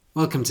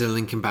Welcome to the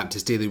Lincoln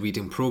Baptist Daily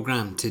Reading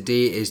Programme.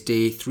 Today is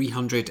day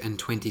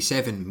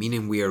 327,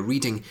 meaning we are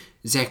reading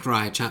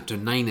Zechariah chapter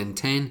 9 and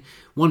 10,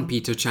 1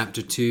 Peter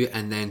chapter 2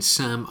 and then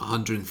Psalm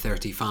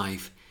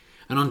 135.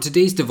 And on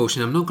today's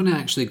devotion, I'm not going to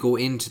actually go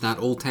into that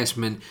Old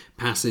Testament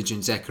passage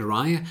in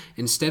Zechariah.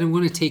 Instead, I'm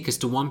going to take us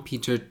to 1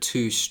 Peter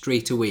 2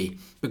 straight away,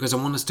 because I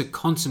want us to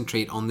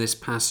concentrate on this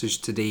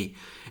passage today.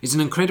 It's an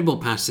incredible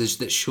passage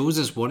that shows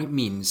us what it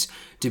means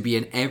to be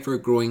an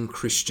ever-growing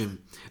Christian.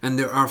 And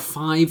there are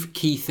 5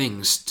 key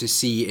things to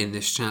see in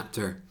this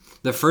chapter.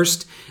 The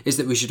first is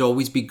that we should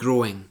always be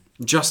growing.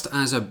 Just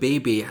as a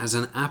baby has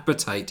an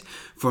appetite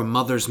for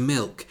mother's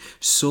milk,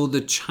 so the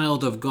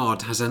child of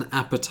God has an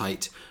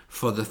appetite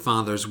for the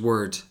Father's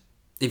word.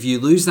 If you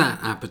lose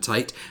that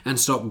appetite and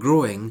stop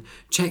growing,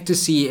 check to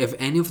see if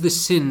any of the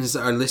sins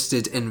that are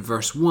listed in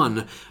verse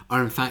 1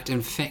 are in fact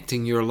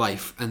infecting your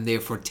life and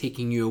therefore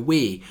taking you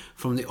away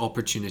from the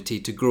opportunity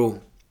to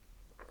grow.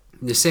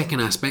 The second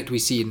aspect we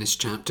see in this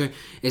chapter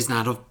is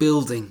that of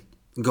building.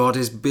 God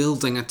is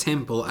building a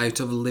temple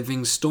out of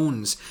living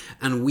stones,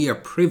 and we are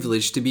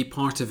privileged to be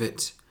part of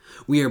it.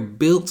 We are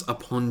built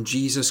upon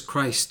Jesus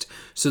Christ,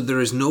 so there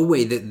is no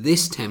way that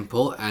this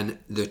temple and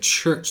the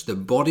church, the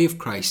body of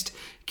Christ,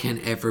 can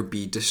ever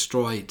be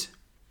destroyed.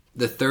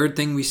 The third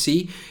thing we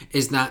see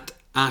is that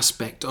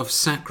aspect of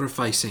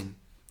sacrificing.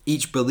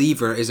 Each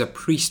believer is a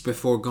priest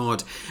before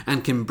God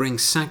and can bring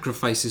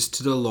sacrifices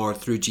to the Lord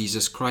through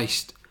Jesus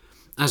Christ.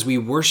 As we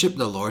worship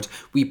the Lord,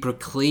 we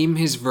proclaim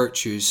his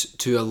virtues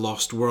to a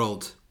lost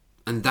world.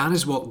 And that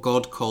is what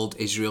God called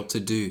Israel to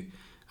do.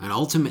 And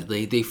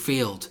ultimately, they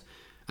failed.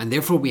 And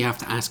therefore, we have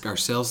to ask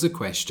ourselves the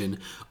question,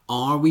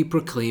 are we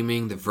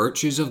proclaiming the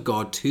virtues of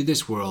God to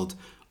this world,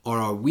 or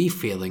are we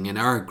failing in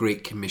our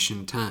Great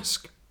Commission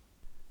task?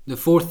 The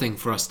fourth thing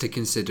for us to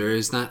consider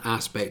is that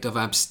aspect of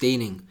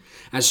abstaining.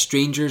 As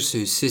strangers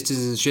whose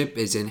citizenship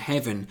is in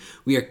heaven,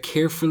 we are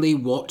carefully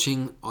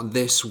watching on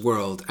this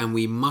world, and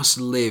we must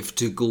live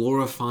to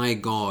glorify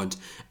God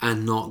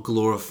and not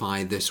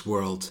glorify this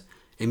world.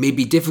 It may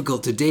be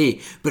difficult today,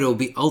 but it will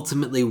be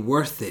ultimately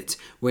worth it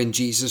when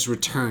Jesus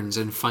returns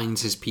and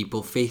finds his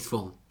people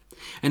faithful.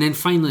 And then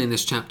finally in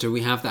this chapter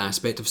we have the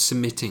aspect of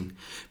submitting.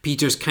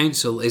 Peter's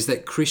counsel is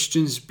that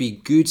Christians be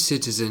good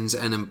citizens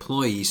and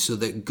employees so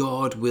that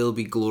God will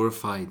be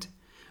glorified.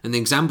 And the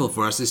example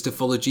for us is to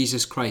follow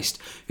Jesus Christ,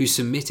 who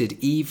submitted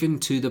even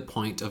to the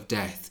point of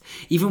death.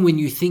 Even when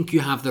you think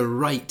you have the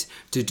right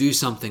to do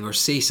something or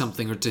say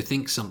something or to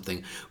think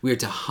something, we are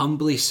to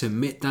humbly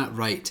submit that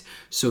right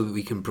so that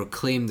we can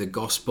proclaim the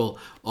gospel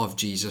of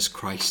Jesus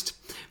Christ.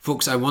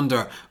 Folks, I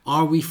wonder,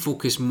 are we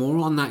focused more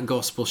on that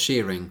gospel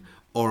sharing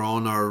or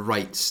on our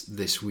rights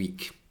this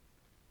week?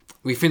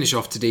 We finish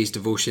off today's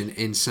devotion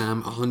in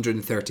Psalm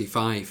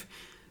 135.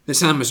 The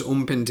psalmist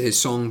opened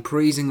his song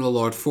praising the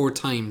Lord 4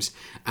 times,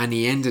 and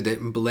he ended it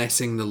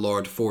blessing the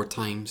Lord 4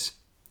 times.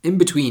 In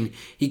between,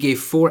 he gave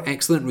 4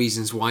 excellent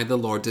reasons why the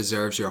Lord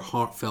deserves your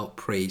heartfelt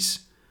praise.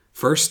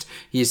 First,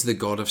 he is the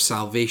God of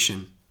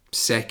salvation.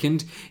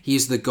 Second, he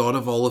is the God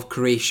of all of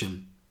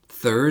creation.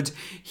 Third,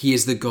 he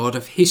is the God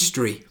of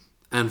history.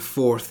 And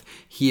fourth,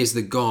 he is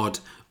the God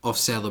of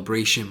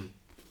celebration.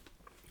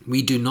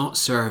 We do not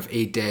serve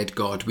a dead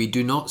God. We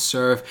do not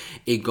serve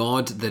a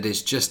God that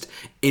is just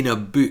in a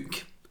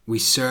book. We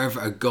serve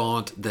a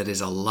God that is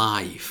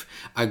alive,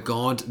 a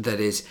God that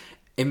is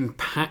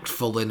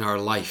impactful in our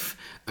life,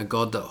 a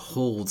God that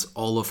holds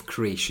all of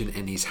creation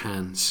in his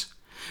hands.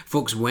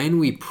 Folks, when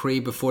we pray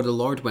before the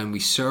Lord, when we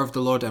serve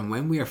the Lord, and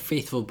when we are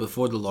faithful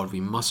before the Lord,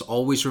 we must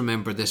always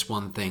remember this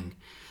one thing,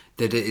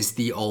 that it is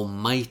the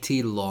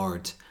Almighty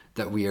Lord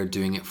that we are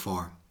doing it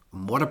for.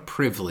 And what a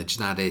privilege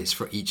that is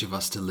for each of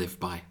us to live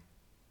by.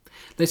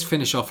 Let's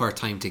finish off our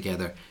time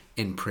together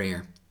in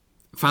prayer.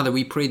 Father,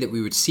 we pray that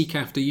we would seek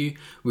after you,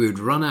 we would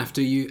run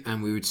after you,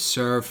 and we would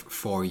serve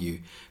for you.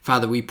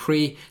 Father, we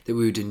pray that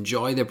we would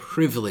enjoy the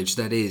privilege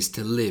that is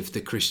to live the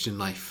Christian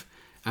life.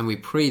 And we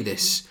pray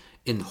this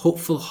in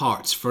hopeful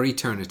hearts for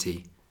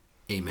eternity.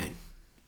 Amen.